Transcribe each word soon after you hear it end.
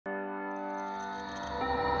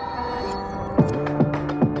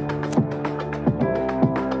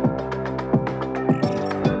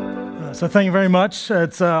So thank you very much.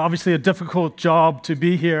 It's obviously a difficult job to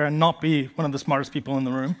be here and not be one of the smartest people in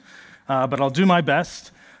the room, but I'll do my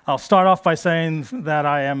best. I'll start off by saying that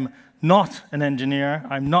I am not an engineer.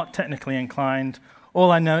 I'm not technically inclined.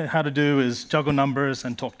 All I know how to do is juggle numbers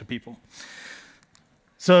and talk to people.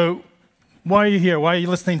 So why are you here? Why are you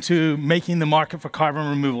listening to Making the Market for Carbon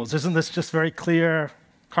Removals? Isn't this just very clear?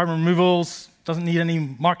 Carbon removals doesn't need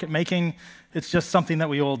any market making. It's just something that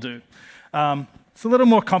we all do. It's a little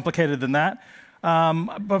more complicated than that.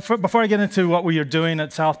 But before I get into what we are doing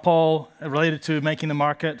at South Pole related to making the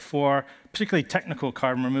market for particularly technical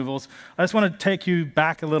carbon removals, I just want to take you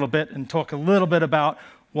back a little bit and talk a little bit about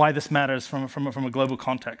why this matters from a global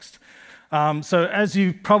context. So as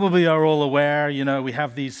you probably are all aware, we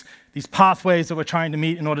have these pathways that we're trying to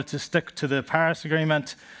meet in order to stick to the Paris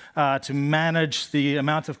Agreement, to manage the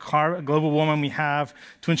amount of global warming we have,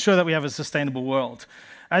 to ensure that we have a sustainable world.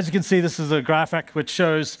 As you can see, this is a graphic which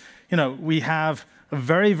shows, we have a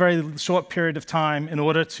very, very short period of time in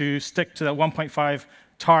order to stick to that 1.5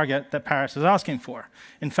 target that Paris is asking for.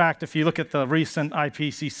 In fact, if you look at the recent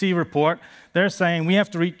IPCC report, they're saying we have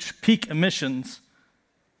to reach peak emissions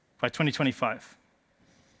by 2025.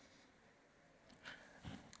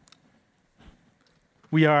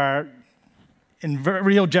 We are in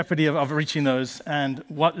real jeopardy of reaching those, and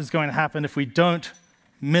what is going to happen if we don't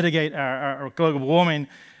mitigate our global warming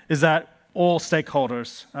is that all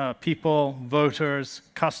stakeholders, people, voters,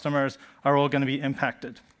 customers, are all going to be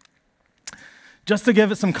impacted. Just to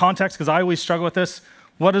give it some context, because I always struggle with this,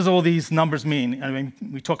 what does all these numbers mean? I mean,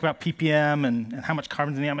 we talk about ppm and how much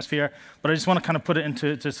carbon's in the atmosphere, but I just want to kind of put it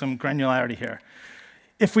into some granularity here.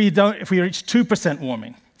 If we reach 2%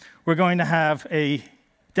 warming, we're going to have a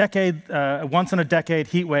once in a decade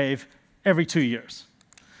heat wave every 2 years.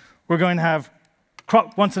 We're going to have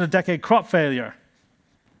once in a decade crop failure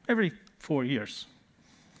every 4 years.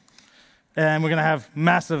 And we're going to have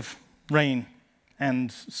massive rain and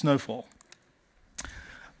snowfall.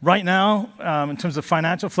 Right now, in terms of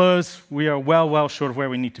financial flows, we are well short of where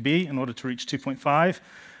we need to be in order to reach 2.5.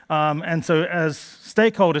 And so as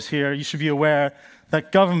stakeholders here, you should be aware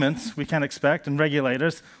that governments, we can expect, and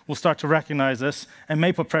regulators will start to recognize this and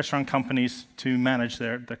may put pressure on companies to manage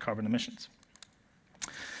their carbon emissions.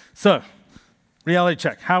 So, reality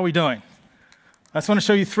check. How are we doing? I just want to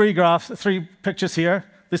show you three pictures here.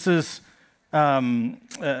 This is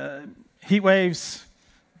heat waves,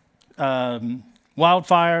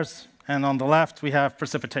 wildfires, and on the left we have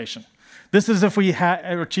precipitation. This is if we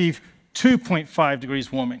achieve 2.5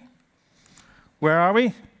 degrees warming. Where are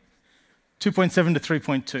we? 2.7 to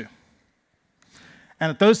 3.2. And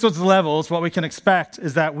at those sorts of levels, what we can expect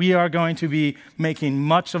is that we are going to be making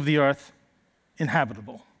much of the Earth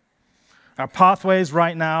inhabitable. Our pathways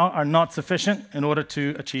right now are not sufficient in order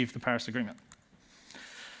to achieve the Paris Agreement.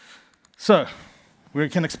 So, we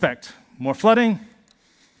can expect more flooding,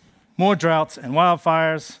 more droughts and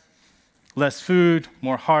wildfires, less food,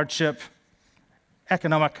 more hardship,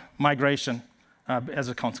 economic migration as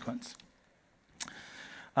a consequence.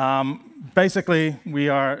 Basically, we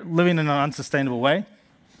are living in an unsustainable way,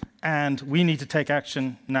 and we need to take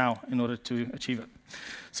action now in order to achieve it.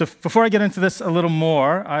 So before I get into this a little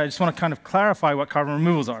more, I just want to kind of clarify what carbon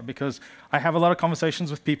removals are, because I have a lot of conversations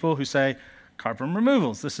with people who say, carbon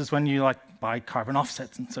removals, this is when you buy carbon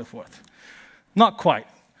offsets and so forth. Not quite.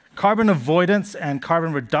 Carbon avoidance and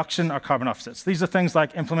carbon reduction are carbon offsets. These are things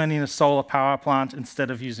like implementing a solar power plant instead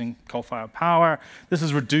of using coal-fired power. This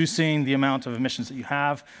is reducing the amount of emissions that you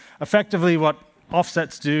have. Effectively, what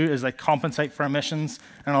offsets do is they compensate for emissions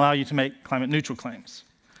and allow you to make climate-neutral claims.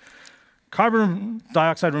 Carbon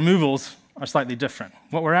dioxide removals are slightly different.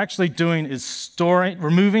 What we're actually doing is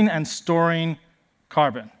removing and storing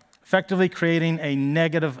carbon, effectively creating a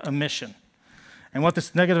negative emission. And what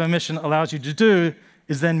this negative emission allows you to do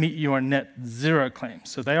is then meet your net zero claims.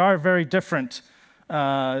 So they are very different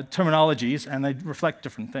terminologies, and they reflect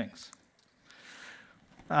different things.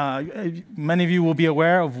 Many of you will be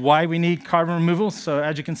aware of why we need carbon removals. So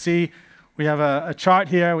as you can see, we have a chart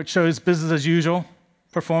here which shows business as usual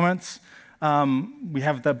performance. We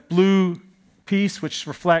have the blue piece, which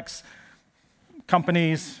reflects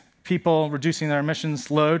companies, people reducing their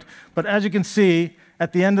emissions load. But as you can see,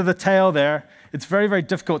 at the end of the tail there, it's very, very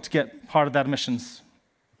difficult to get part of that emissions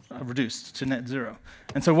reduced to net zero.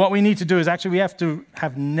 And so what we need to do is actually we have to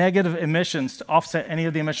have negative emissions to offset any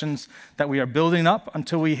of the emissions that we are building up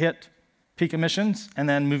until we hit peak emissions, and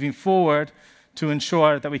then moving forward to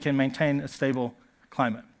ensure that we can maintain a stable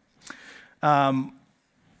climate. But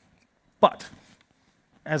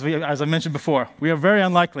as I mentioned before, we are very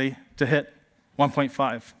unlikely to hit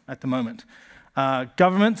 1.5 at the moment.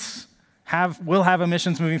 Governments will have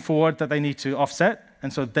emissions moving forward that they need to offset,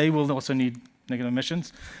 and so they will also need negative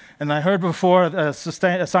emissions. And I heard before a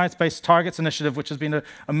Science-Based Targets Initiative, which has been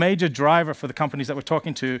a major driver for the companies that we're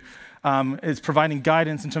talking to, is providing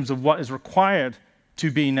guidance in terms of what is required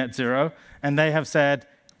to be net zero. And they have said,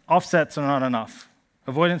 offsets are not enough.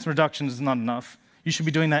 Avoidance and reduction is not enough. You should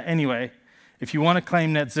be doing that anyway. If you want to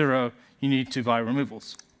claim net zero, you need to buy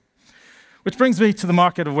removals. Which brings me to the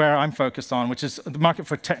market of where I'm focused on, which is the market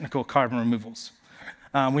for technical carbon removals.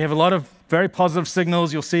 We have a lot of very positive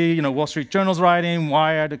signals. You'll see, Wall Street Journal's writing,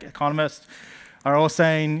 Wired, Economist are all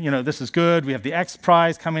saying, this is good. We have the X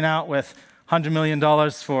Prize coming out with $100 million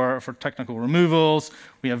for technical removals.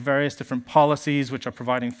 We have various different policies which are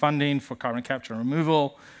providing funding for carbon capture and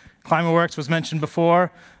removal. ClimateWorks was mentioned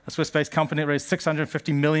before, a Swiss-based company that raised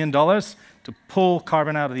 $650 million to pull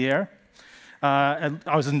carbon out of the air.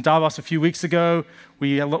 I was in Davos a few weeks ago.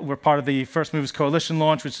 We're part of the First Movers Coalition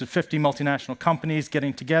launch, which is 50 multinational companies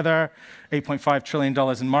getting together, $8.5 trillion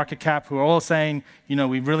in market cap, who are all saying,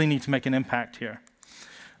 we really need to make an impact here.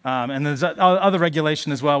 And there's other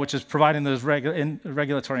regulation as well, which is providing those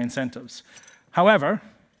regulatory incentives. However,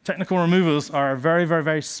 technical removals are a very, very,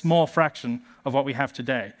 very small fraction of what we have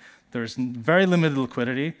today. There's very limited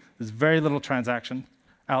liquidity. There's very little transaction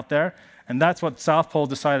out there. And that's what South Pole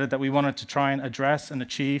decided that we wanted to try and address and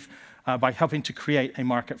achieve by helping to create a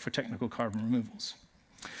market for technical carbon removals.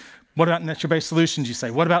 What about nature-based solutions, you say?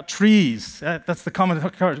 What about trees? That's the common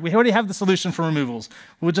occurrence. We already have the solution for removals.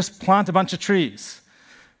 We'll just plant a bunch of trees.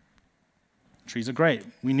 Trees are great.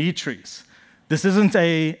 We need trees. This isn't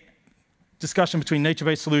a discussion between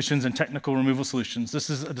nature-based solutions and technical removal solutions. This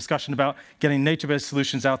is a discussion about getting nature-based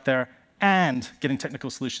solutions out there and getting technical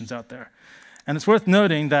solutions out there. And it's worth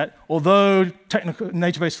noting that although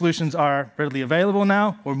nature-based solutions are readily available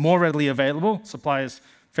now, or more readily available, supply is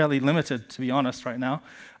fairly limited, to be honest, right now,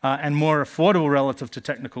 and more affordable relative to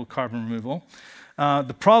technical carbon removal,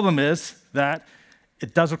 the problem is that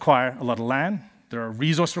it does require a lot of land. There are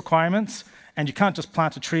resource requirements, and you can't just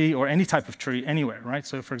plant a tree or any type of tree anywhere, right?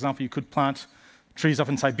 So, for example, you could plant trees up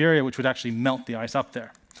in Siberia, which would actually melt the ice up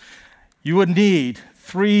there. You would need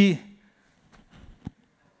 3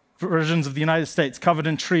 versions of the United States covered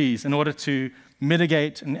in trees in order to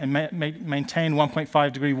mitigate and maintain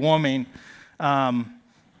 1.5-degree warming.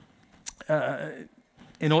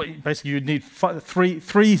 Basically, you'd need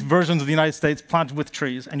three versions of the United States planted with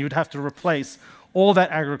trees, and you'd have to replace all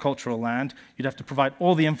that agricultural land. You'd have to provide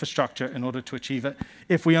all the infrastructure in order to achieve it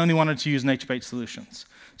if we only wanted to use nature-based solutions.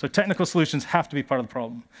 So technical solutions have to be part of the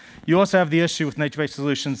problem. You also have the issue with nature-based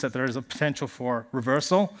solutions that there is a potential for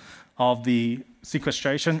reversal of the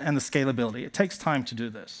sequestration and the scalability. It takes time to do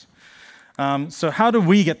this. So how do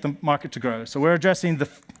we get the market to grow? So we're addressing the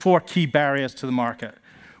 4 key barriers to the market.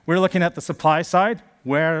 We're looking at the supply side,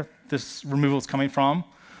 where this removal is coming from.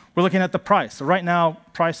 We're looking at the price. So right now,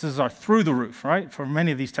 prices are through the roof, right, for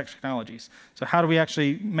many of these technologies. So how do we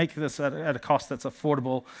actually make this at a cost that's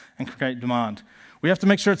affordable and create demand? We have to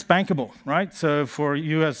make sure it's bankable, right? So for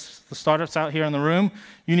you as the startups out here in the room,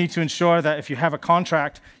 you need to ensure that if you have a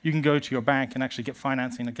contract, you can go to your bank and actually get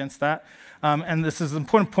financing against that. And this is an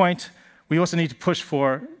important point. We also need to push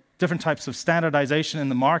for different types of standardization in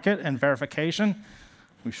the market and verification.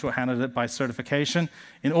 We've shorthanded it by certification,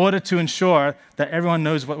 in order to ensure that everyone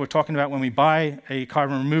knows what we're talking about when we buy a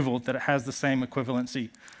carbon removal, that it has the same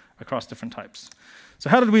equivalency across different types.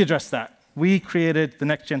 So how did we address that? We created the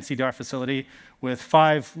next-gen CDR facility with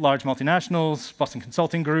 5 large multinationals, Boston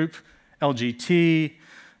Consulting Group, LGT,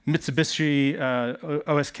 Mitsubishi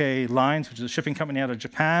OSK Lines, which is a shipping company out of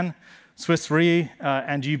Japan, Swiss Re,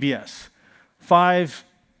 and UBS. 5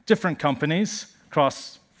 different companies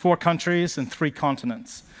across 4 countries and 3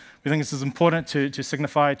 continents. We think this is important to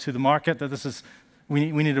signify to the market that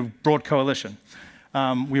we need a broad coalition.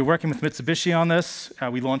 We're working with Mitsubishi on this.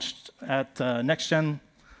 We launched at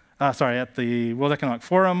at the World Economic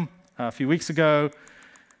Forum a few weeks ago.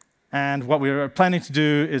 And what we're planning to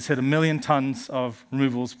do is hit 1 million tons of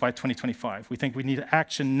removals by 2025. We think we need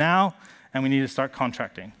action now, and we need to start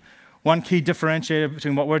contracting. One key differentiator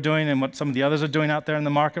between what we're doing and what some of the others are doing out there in the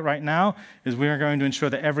market right now is we are going to ensure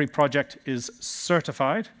that every project is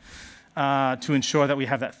certified to ensure that we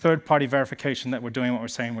have that third-party verification that we're doing what we're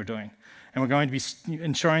saying we're doing. And we're going to be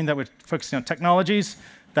ensuring that we're focusing on technologies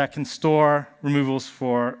that can store removals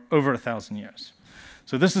for over 1,000 years.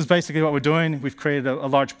 So this is basically what we're doing. We've created a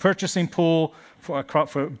large purchasing pool for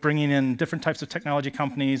bringing in different types of technology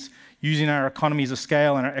companies, using our economies of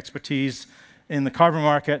scale and our expertise in the carbon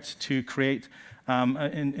market to create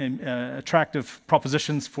attractive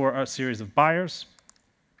propositions for a series of buyers.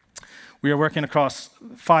 We are working across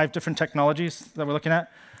 5 different technologies that we're looking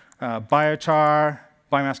at. biochar,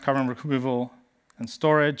 biomass carbon removal and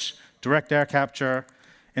storage, direct air capture,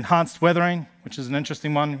 enhanced weathering, which is an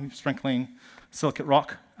interesting one, sprinkling silicate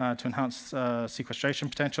rock to enhance sequestration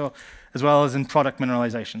potential, as well as in product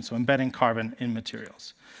mineralization, so embedding carbon in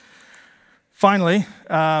materials. Finally,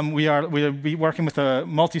 we'll be working with a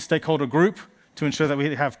multi-stakeholder group to ensure that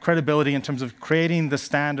we have credibility in terms of creating the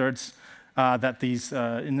standards that these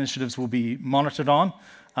initiatives will be monitored on.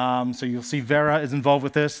 So you'll see Vera is involved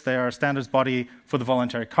with this. They are a standards body for the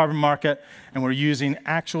voluntary carbon market, and we're using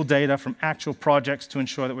actual data from actual projects to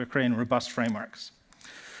ensure that we're creating robust frameworks.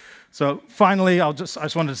 So finally, I just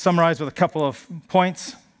wanted to summarize with a couple of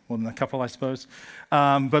points, more than a couple, I suppose.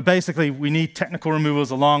 But basically, we need technical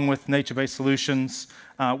removals along with nature-based solutions.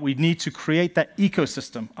 We need to create that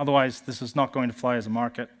ecosystem. Otherwise, this is not going to fly as a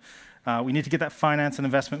market. We need to get that finance and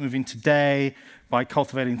investment moving today by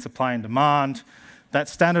cultivating supply and demand. That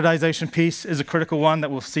standardization piece is a critical one that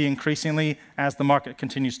we'll see increasingly as the market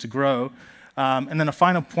continues to grow. And then a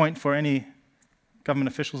final point for any government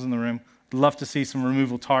officials in the room, I'd love to see some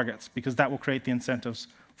removal targets, because that will create the incentives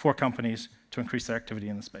for companies to increase their activity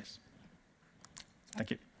in the space.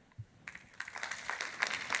 Thank you.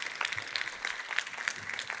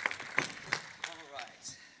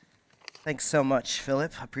 Thanks so much,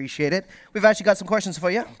 Philip. Appreciate it. We've actually got some questions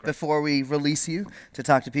for you before we release you to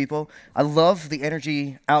talk to people. I love the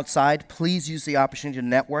energy outside. Please use the opportunity to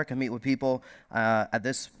network and meet with people. At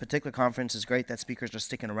this particular conference, it's great that speakers are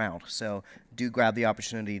sticking around. So do grab the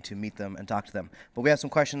opportunity to meet them and talk to them. But we have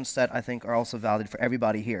some questions that I think are also valid for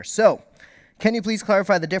everybody here. So can you please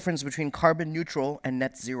clarify the difference between carbon neutral and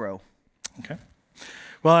net zero? Okay.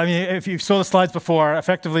 Well, I mean, if you saw the slides before,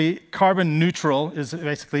 effectively, carbon neutral is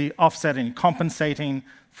basically offsetting, compensating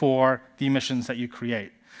for the emissions that you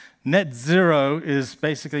create. Net zero is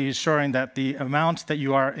basically ensuring that the amount that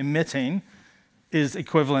you are emitting is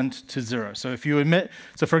equivalent to zero. So if you emit,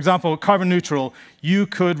 so for example, carbon neutral, you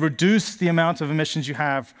could reduce the amount of emissions you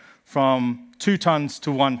have from 2 tons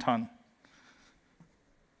to 1 ton.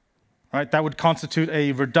 Right? That would constitute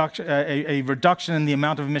a reduction in the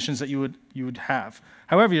amount of emissions that you would have.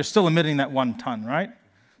 However, you're still emitting that 1 ton, right?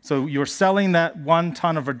 So you're selling that 1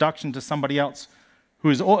 ton of reduction to somebody else who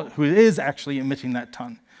is actually emitting that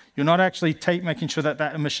ton. You're not actually making sure that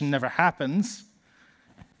that emission never happens.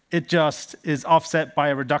 It just is offset by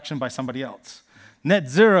a reduction by somebody else. Net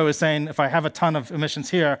zero is saying, if I have a ton of emissions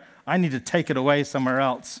here, I need to take it away somewhere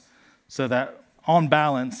else so that on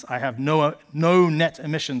balance, I have no net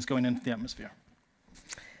emissions going into the atmosphere.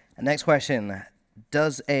 And next question,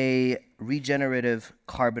 does a regenerative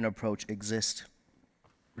carbon approach exist?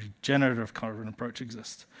 Regenerative carbon approach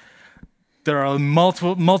exists. There are a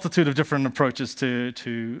multitude of different approaches to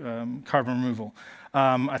carbon removal.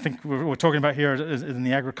 I think we're talking about here is in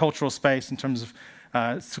the agricultural space in terms of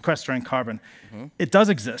sequestering carbon. Mm-hmm. It does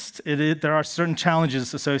exist. There are certain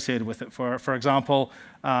challenges associated with it. For example,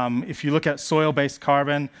 if you look at soil-based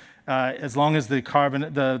carbon, as long as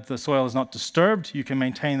the soil is not disturbed, you can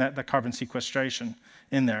maintain the carbon sequestration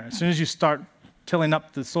in there. As soon as you start tilling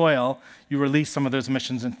up the soil, you release some of those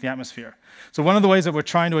emissions into the atmosphere. So one of the ways that we're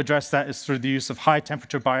trying to address that is through the use of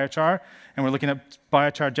high-temperature biochar, and we're looking at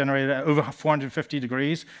biochar generated at over 450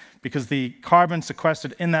 degrees, because the carbon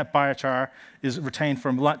sequestered in that biochar is retained for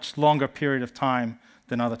a much longer period of time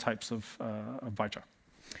than other types of biochar.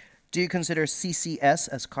 Do you consider CCS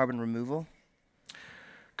as carbon removal?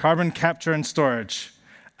 Carbon capture and storage.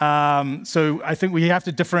 So I think we have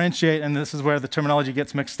to differentiate, and this is where the terminology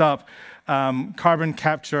gets mixed up. Carbon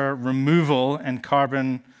capture removal and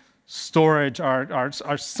carbon storage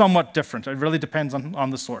are somewhat different. It really depends on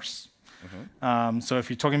the source. Mm-hmm. So if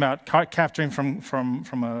you're talking about capturing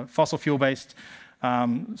from a fossil fuel-based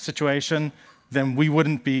situation, then we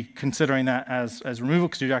wouldn't be considering that as removal,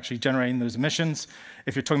 because you're actually generating those emissions.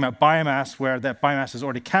 If you're talking about biomass, where that biomass has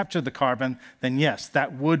already captured the carbon, then yes,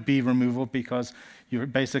 that would be removal, because you're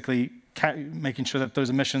basically making sure that those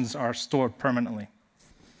emissions are stored permanently.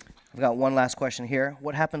 I've got one last question here.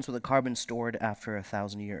 What happens with the carbon stored after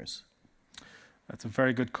 1,000 years? That's a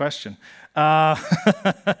very good question. We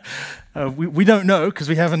don't know, because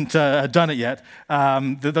we haven't done it yet.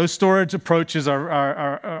 Those storage approaches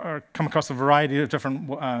are come across a variety of different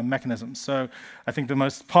mechanisms. So I think the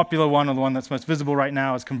most popular one, or the one that's most visible right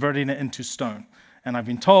now, is converting it into stone. And I've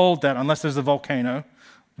been told that unless there's a volcano,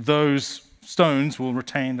 those stones will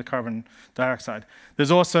retain the carbon dioxide.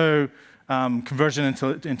 There's also conversion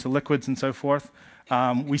into liquids and so forth.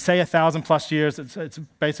 We say 1,000+ years. It's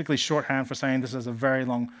basically shorthand for saying this is a very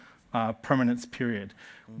long permanence period.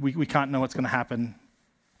 We can't know what's going to happen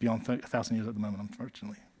beyond 1,000 years at the moment,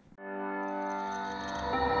 unfortunately.